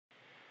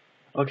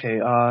Okay,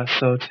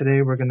 so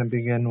today we're going to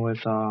begin with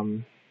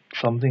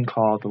something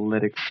called the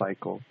lytic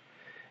cycle.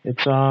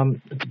 It's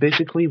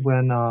basically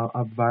when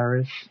a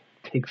virus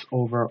takes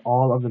over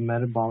all of the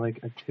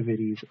metabolic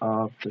activities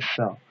of the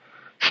cell.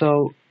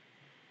 So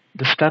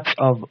the steps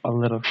of a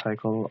lytic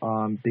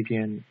cycle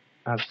begin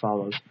as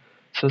follows.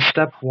 So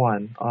step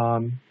one,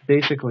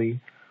 basically,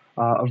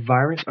 a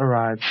virus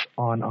arrives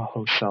on a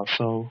host cell.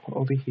 So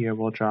over here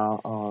we'll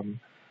draw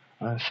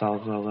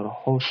ourselves a little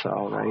host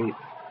cell, right?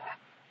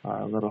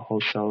 Our little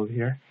host cell over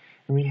here.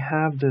 And we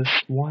have this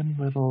one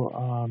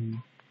little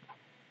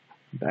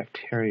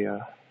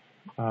bacteria,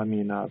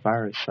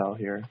 virus cell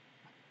here.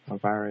 A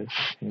virus,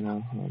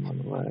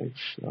 on the legs.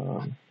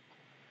 I'm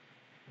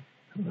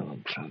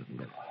trying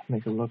to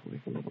make it look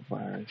like a little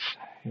virus,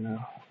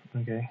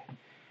 okay.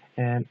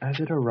 And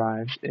as it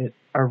arrives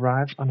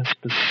on a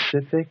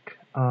specific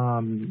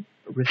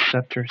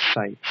receptor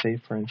site. Say,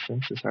 for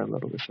instance, this is our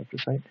little receptor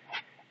site,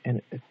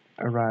 and it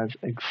arrives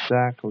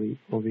exactly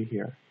over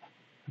here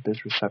at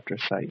this receptor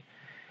site.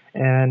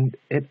 And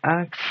it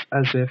acts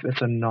as if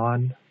it's a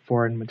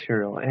non-foreign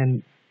material.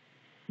 And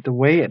the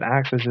way it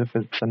acts as if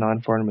it's a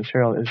non-foreign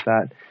material is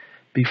that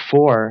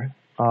before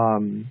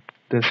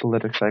this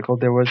lytic cycle,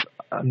 there was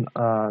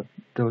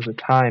a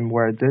time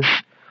where this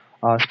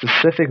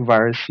specific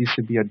virus used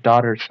to be a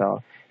daughter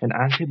cell, and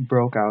as it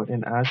broke out,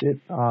 and as it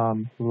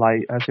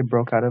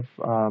broke out of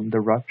the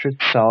ruptured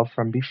cell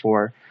from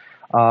before,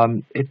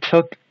 it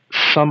took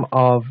some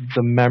of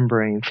the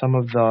membrane, some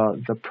of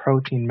the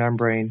protein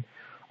membrane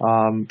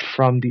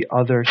from the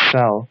other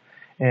cell.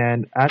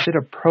 And as it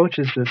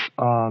approaches this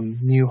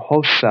new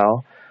host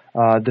cell,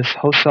 this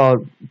host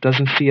cell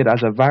doesn't see it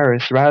as a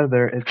virus,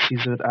 rather it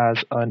sees it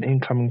as an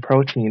incoming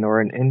protein or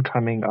an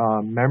incoming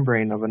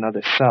membrane of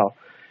another cell.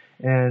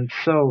 And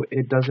so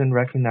it doesn't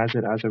recognize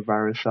it as a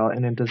virus cell,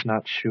 and it does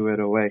not shoo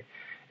it away.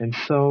 And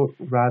so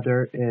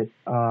rather it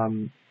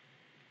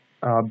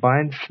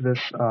binds to this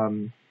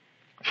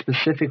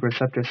specific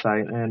receptor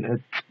site, and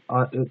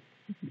it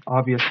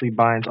obviously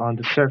binds on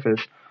the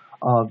surface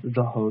of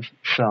the host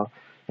cell.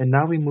 And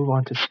now we move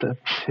on to step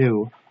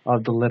two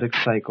of the lytic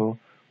cycle,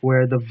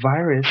 where the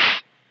virus,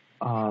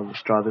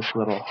 let's draw this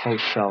little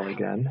host cell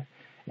again,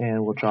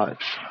 and we'll draw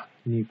its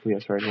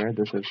nucleus right here.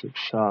 This is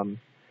its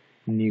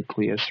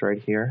nucleus right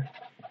here.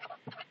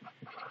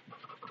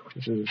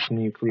 This is its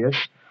nucleus.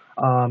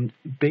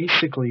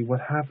 Basically, what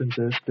happens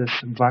is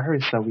this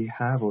virus that we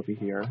have over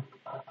here,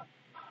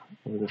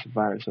 or this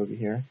virus over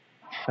here,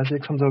 as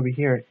it comes over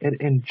here,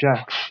 it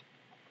injects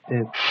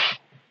its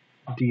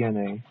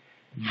DNA.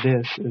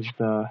 This is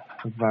the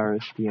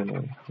virus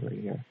DNA right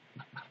here.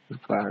 The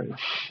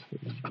virus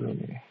is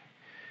DNA.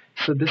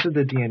 So this is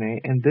the DNA,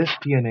 and this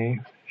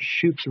DNA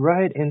shoots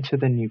right into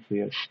the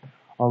nucleus,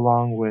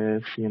 along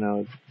with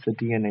the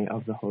DNA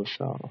of the host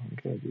cell.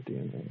 Okay, the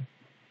DNA,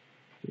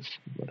 just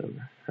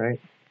whatever, right?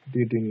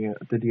 The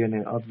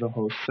DNA of the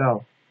host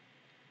cell.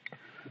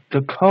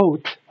 The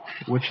coat,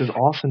 which is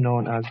also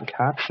known as the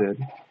capsid,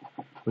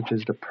 which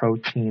is the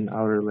protein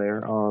outer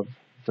layer of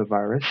the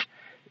virus.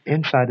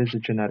 Inside is the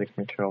genetic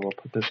material. We'll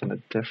put this in a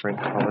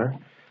different color,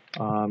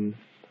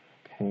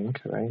 pink,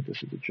 right?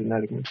 This is the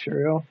genetic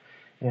material,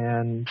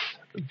 and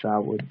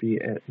that would be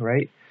it,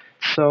 right?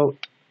 So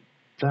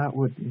that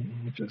would, let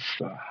me just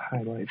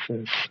highlight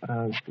this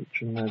as the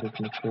genetic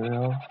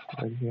material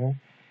right here,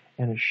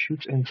 and it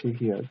shoots into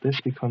here.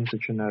 This becomes the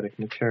genetic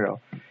material.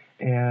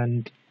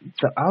 And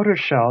the outer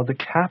shell, the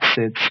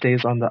capsid,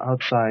 stays on the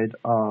outside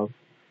of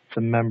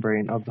the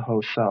membrane of the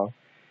host cell.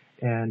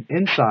 And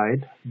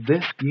inside,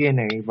 this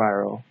DNA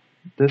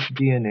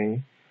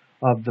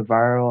of the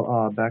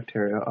viral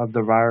bacteria, of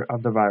the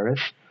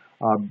virus,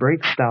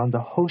 breaks down the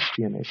host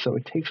DNA. So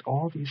it takes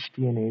all these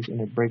DNAs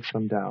and it breaks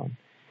them down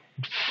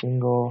into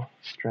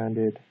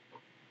single-stranded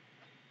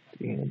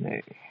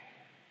DNA.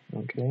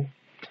 Okay?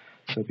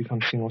 So it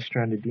becomes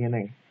single-stranded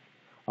DNA.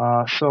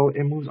 So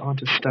it moves on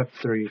to step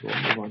three. We'll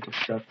move on to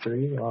step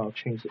three. I'll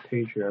change the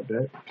page here a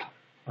bit.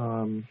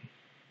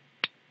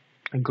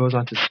 It goes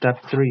on to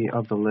step three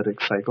of the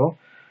lytic cycle.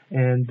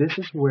 And this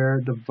is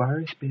where the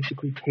virus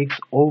basically takes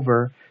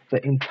over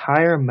the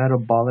entire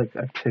metabolic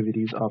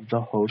activities of the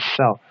host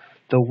cell.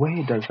 The way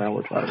it does that,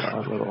 we'll draw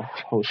our little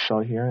host cell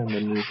here in the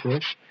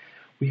nucleus.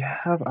 We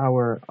have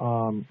our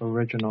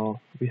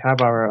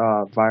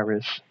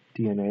virus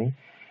DNA,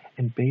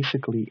 and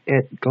basically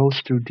it goes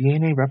through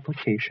DNA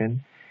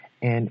replication,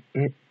 and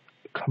it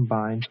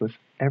combines with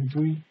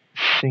every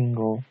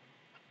single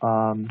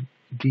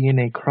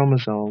DNA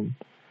chromosome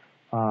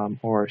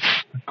or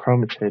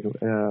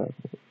chromatid,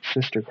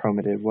 sister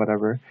chromatid,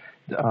 whatever.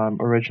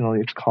 Originally,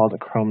 it's called a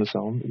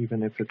chromosome,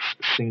 even if it's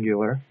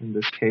singular in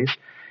this case,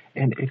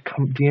 and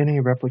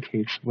DNA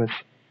replicates with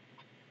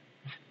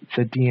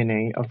the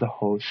DNA of the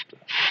host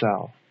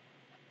cell.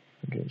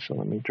 Okay, so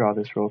let me draw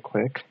this real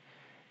quick.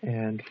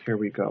 And here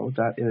we go.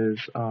 That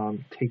is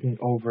taking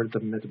over the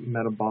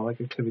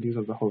metabolic activities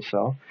of the host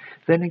cell.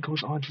 Then it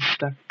goes on to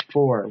step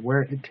four,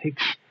 where it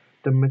takes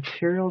the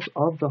materials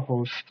of the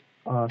host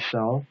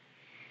cell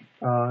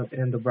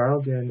and the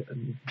viral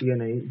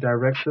DNA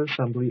directs the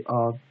assembly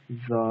of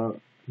the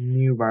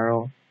new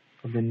viral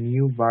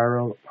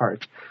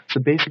parts. So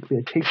basically,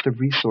 it takes the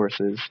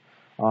resources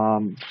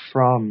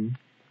from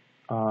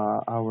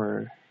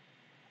our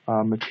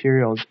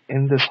materials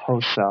in this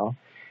host cell,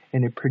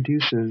 and it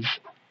produces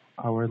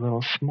our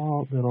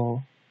small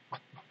little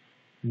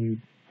new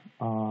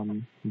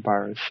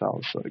virus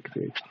cells. So it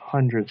creates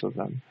hundreds of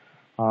them,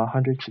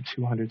 100 to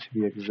 200 to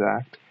be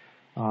exact.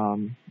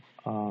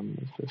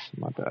 It's just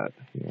my bad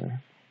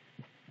here.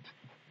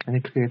 And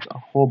it creates a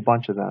whole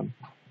bunch of them.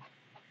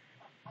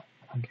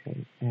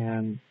 Okay,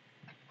 and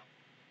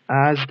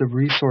as the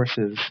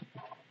resources,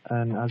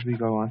 and as we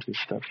go on to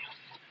step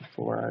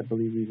 4, I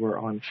believe we were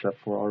on step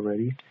 4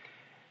 already.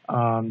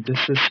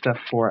 This is step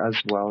 4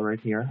 as well, right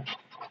here.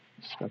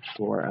 Step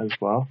 4 as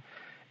well.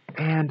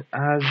 And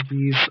as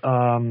these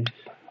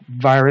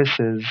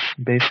viruses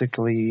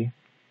basically,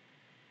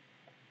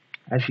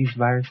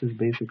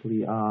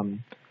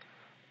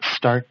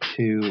 start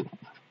to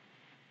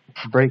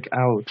break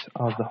out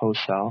of the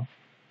host cell,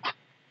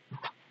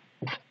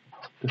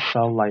 the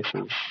cell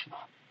lyses,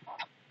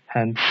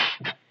 hence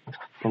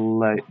the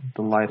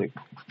lytic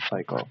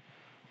cycle.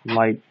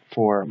 Light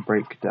for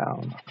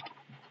breakdown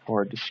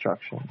or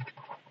destruction.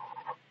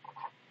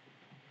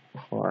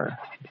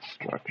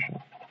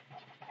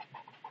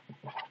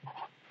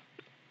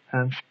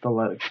 Hence the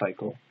lytic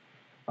cycle.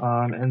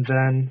 And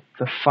then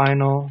the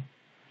final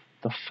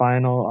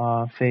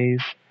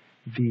phase,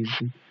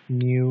 these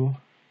new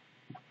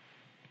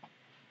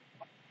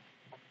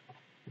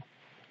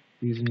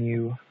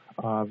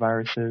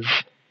viruses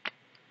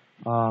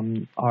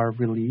are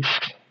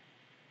released,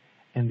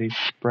 and they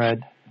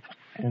spread,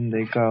 and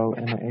they go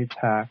and they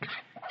attack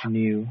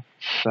new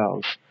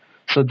cells.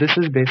 So this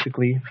is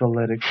basically the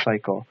lytic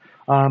cycle.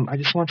 I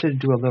just wanted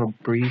to do a little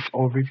brief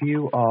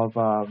overview of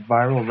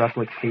viral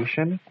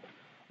replication.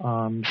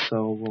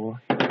 So we'll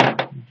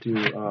do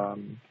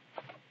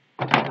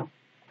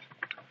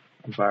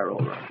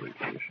viral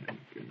replication.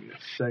 Give me a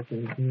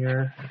second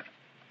here.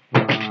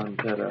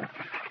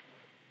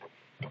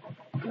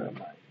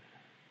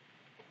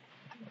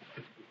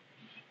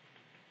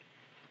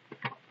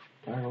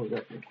 Viral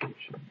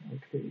replication.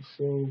 Okay,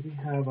 so we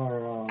have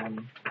our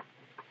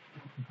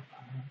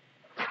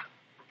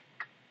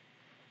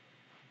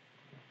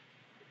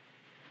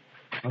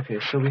okay,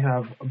 so we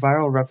have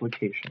viral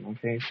replication.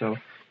 Okay, so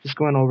just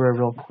going over it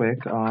real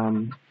quick,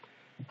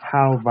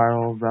 how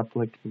viral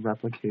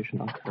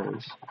replication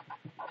occurs.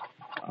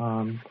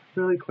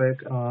 Really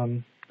quick,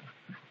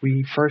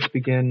 we first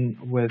begin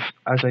with,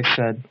 as I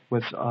said,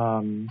 with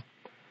the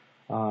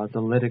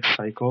lytic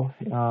cycle,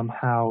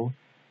 how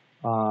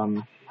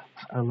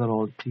our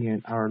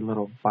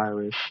little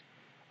virus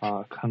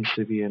comes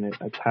to be, and it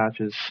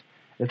attaches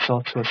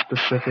itself to a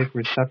specific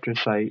receptor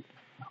site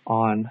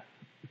on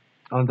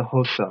the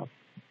host cell.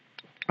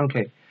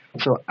 Okay,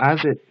 so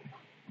as it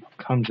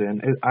comes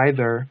in, it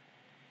either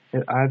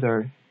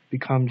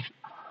becomes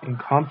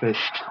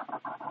encompassed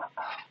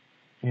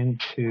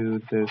into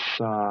this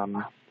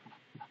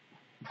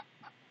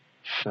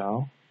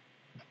cell,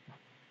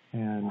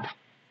 and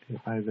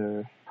it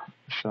either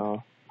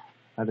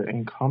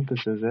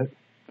encompasses it,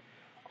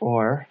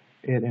 or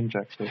it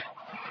injects it,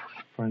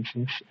 for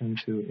instance,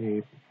 into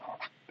a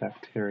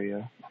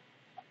bacteria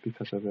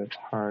because of its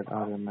hard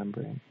outer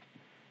membrane.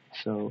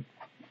 So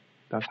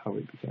that's how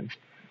it begins,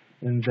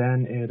 and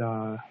then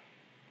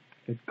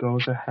it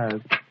goes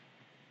ahead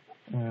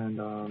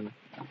and